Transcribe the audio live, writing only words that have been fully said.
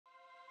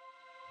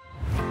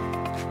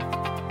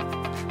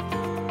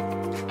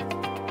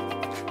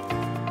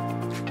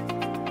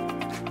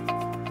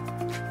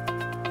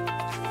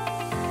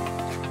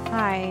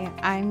Hi,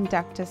 I'm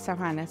Dr.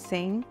 Shoohana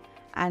Singh,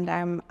 and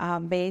I'm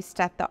based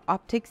at the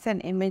Optics and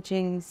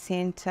Imaging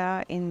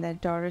Center in the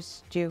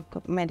Doris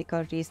Duke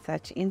Medical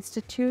Research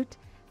Institute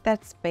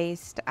that's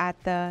based at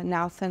the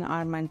Nelson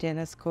R.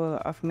 Mandela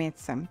School of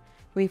Medicine.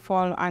 We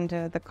fall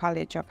under the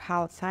College of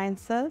Health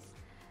Sciences,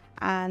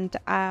 and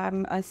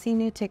I'm a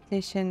senior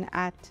technician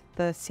at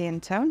the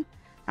center.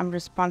 I'm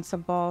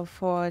responsible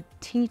for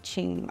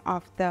teaching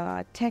of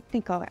the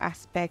technical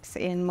aspects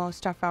in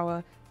most of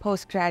our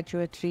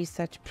postgraduate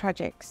research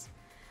projects.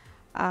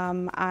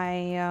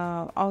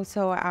 I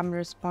also am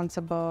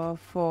responsible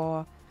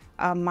for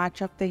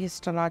much of the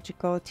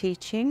histological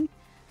teaching.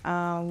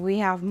 We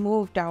have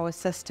moved our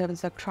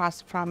systems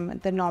across from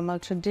the normal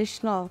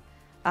traditional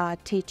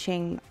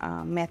teaching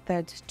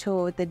method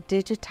to the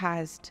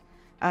digitized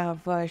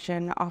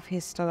version of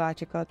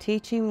histological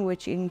teaching,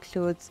 which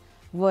includes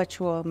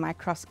virtual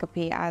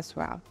microscopy as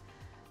well.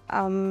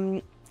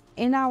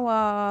 In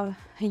our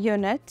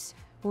unit,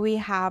 we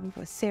have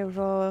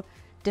several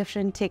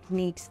different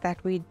techniques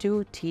that we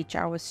do teach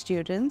our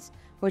students,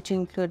 which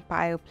include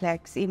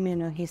bioplex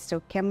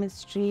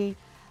immunohistochemistry,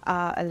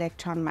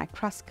 electron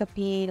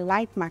microscopy,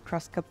 light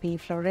microscopy,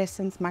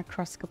 fluorescence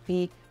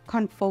microscopy,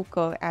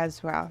 confocal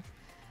as well.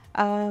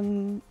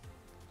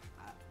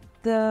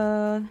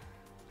 The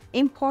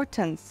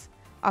importance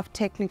of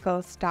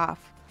technical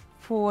staff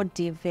for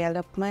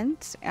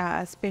development,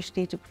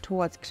 especially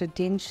towards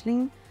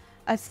credentialing,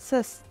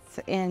 assists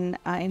in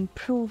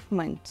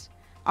improvement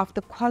of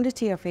the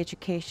quality of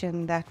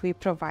education that we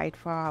provide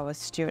for our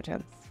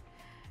students.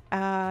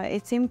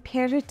 It's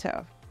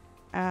imperative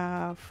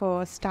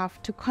for staff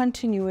to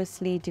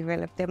continuously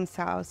develop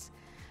themselves.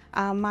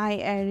 My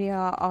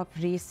area of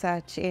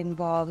research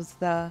involves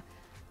the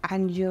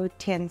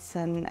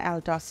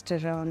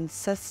angiotensin-aldosterone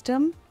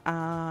system,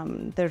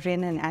 the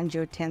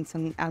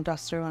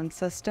renin-angiotensin-aldosterone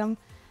system,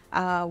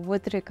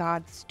 with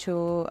regards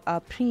to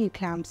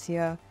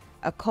preeclampsia,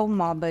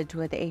 comorbid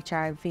with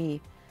HIV.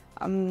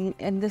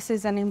 And this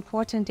is an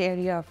important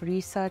area of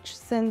research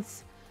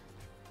since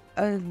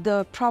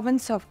the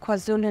province of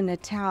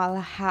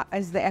KwaZulu-Natal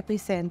is the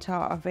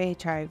epicenter of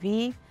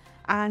HIV,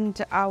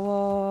 and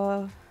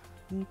our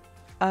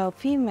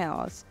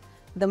females,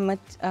 the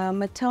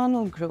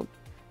maternal group,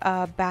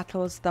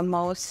 battles the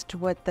most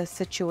with the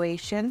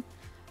situation.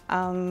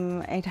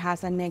 It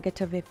has a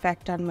negative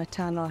effect on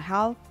maternal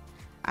health,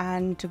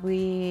 and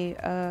we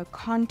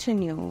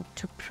continue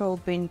to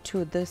probe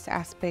into this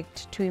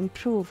aspect to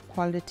improve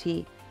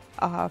quality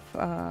of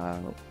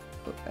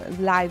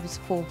lives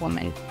for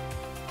women.